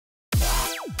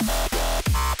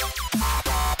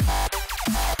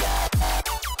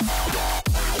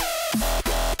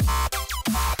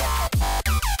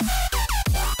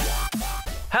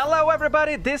Hello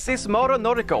everybody, this is Moto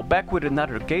Nordico back with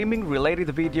another gaming related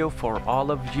video for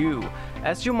all of you.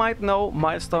 As you might know,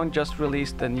 Milestone just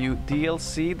released a new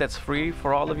DLC that's free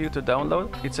for all of you to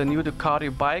download. It's a new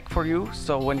Ducati bike for you,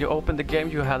 so when you open the game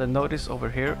you had a notice over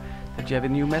here that you have a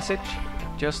new message.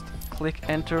 Just click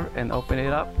enter and open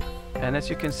it up. And as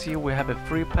you can see, we have a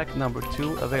free pack number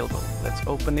 2 available. Let's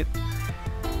open it.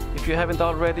 If you haven't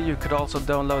already, you could also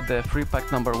download the free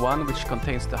pack number 1, which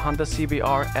contains the Honda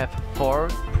CBR F4.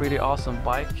 Pretty awesome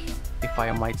bike, if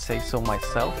I might say so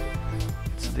myself.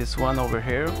 It's this one over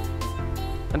here.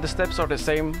 And the steps are the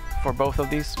same for both of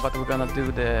these, but we're gonna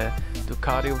do the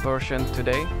Ducati version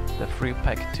today, the free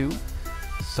pack 2.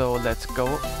 So let's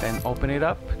go and open it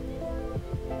up.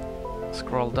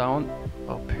 Scroll down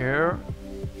up here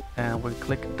and we'll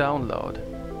click download.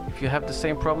 If you have the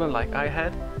same problem like I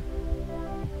had,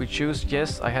 we choose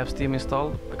yes, I have Steam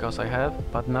installed because I have,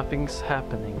 but nothing's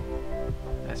happening.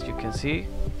 As you can see,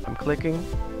 I'm clicking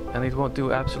and it won't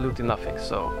do absolutely nothing.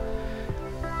 So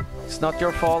it's not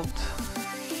your fault.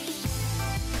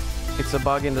 It's a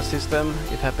bug in the system.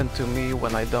 It happened to me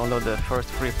when I downloaded the first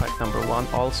free pack number 1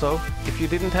 also. If you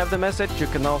didn't have the message, you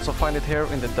can also find it here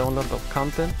in the download of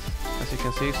content. As you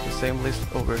can see, it's the same list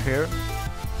over here.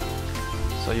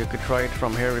 So you could try it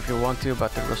from here if you want to,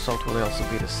 but the result will also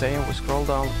be the same. We scroll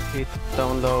down, hit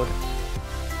download,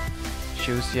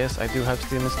 choose yes, I do have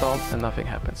Steam installed, and nothing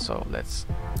happens. So let's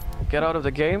get out of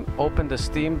the game, open the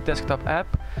Steam desktop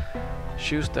app,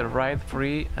 choose the ride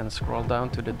free and scroll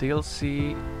down to the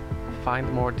DLC, find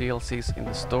more DLCs in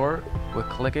the store. We'll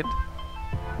click it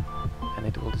and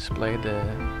it will display the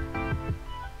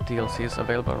DLCs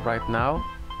available right now.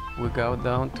 We go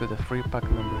down to the free pack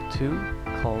number 2,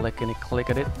 click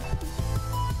at it,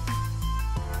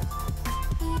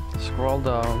 scroll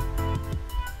down,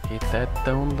 hit that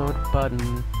download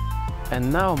button,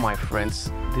 and now my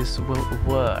friends, this will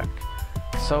work.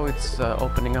 So it's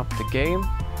opening up the game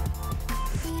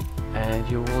and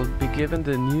you will be given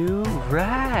the new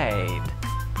ride.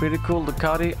 Pretty cool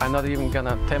Ducati. I'm not even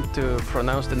gonna attempt to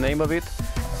pronounce the name of it.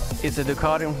 It's a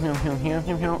Ducati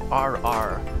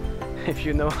RR. If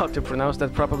you know how to pronounce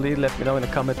that properly, let me know in the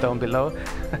comment down below.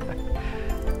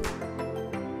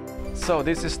 So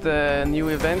this is the new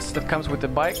events that comes with the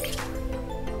bike.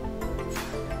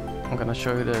 I'm gonna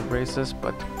show you the races,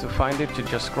 but to find it you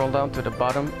just scroll down to the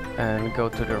bottom and go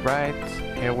to the right.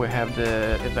 Here we have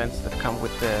the events that come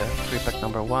with the free pack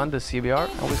number 1, the CBR,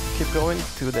 and we keep going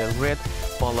to the red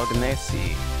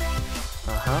Bolognese.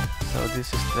 So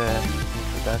this is the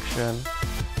introduction,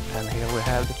 and here we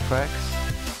have the tracks.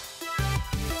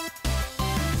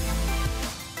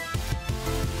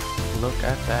 Look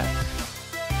at that.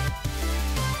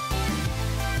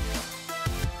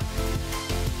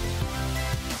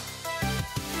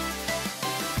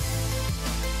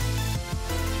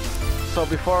 So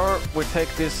before we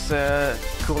take this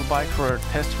cool bike for a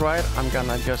test ride, I'm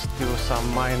gonna just do some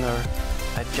minor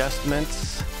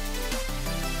adjustments.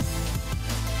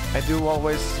 I do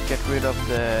always get rid of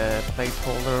the plate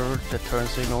holder, the turn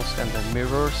signals and the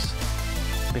mirrors,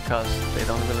 because they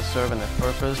don't really serve any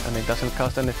purpose and it doesn't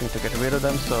cost anything to get rid of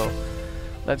them, so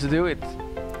let's do it.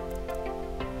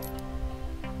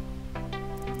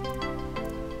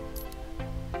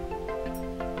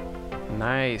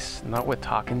 Nice, now we're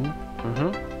talking.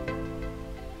 And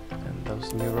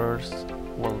those mirrors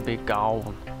will be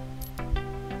gone.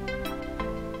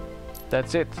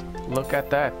 That's it, look at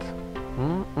that.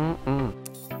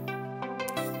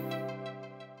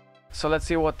 So let's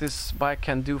see what this bike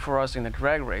can do for us in a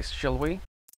drag race, shall we?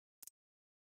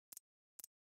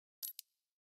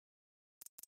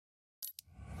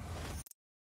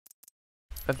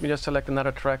 Let me just select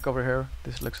another track over here.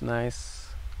 This looks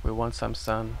nice. We want some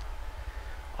sun.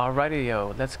 Alrighty,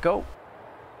 yo, let's go.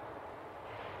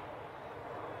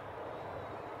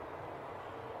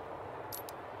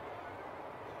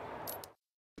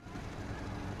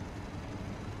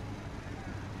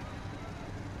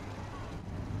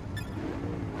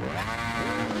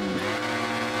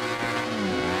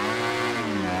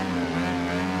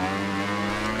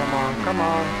 Come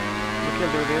on, you can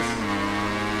do this.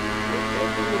 You can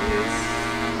do this.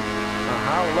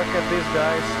 Look at this,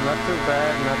 guys. Not too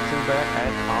bad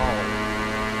at all.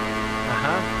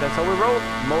 That's how we roll.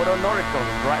 Moto Nordico,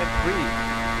 Ride 3.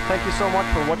 Thank you so much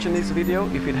for watching this video.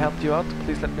 If it helped you out,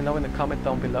 please let me know in the comment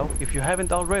down below. If you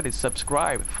haven't already,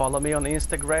 subscribe, follow me on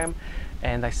Instagram,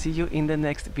 and I see you in the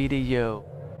next video.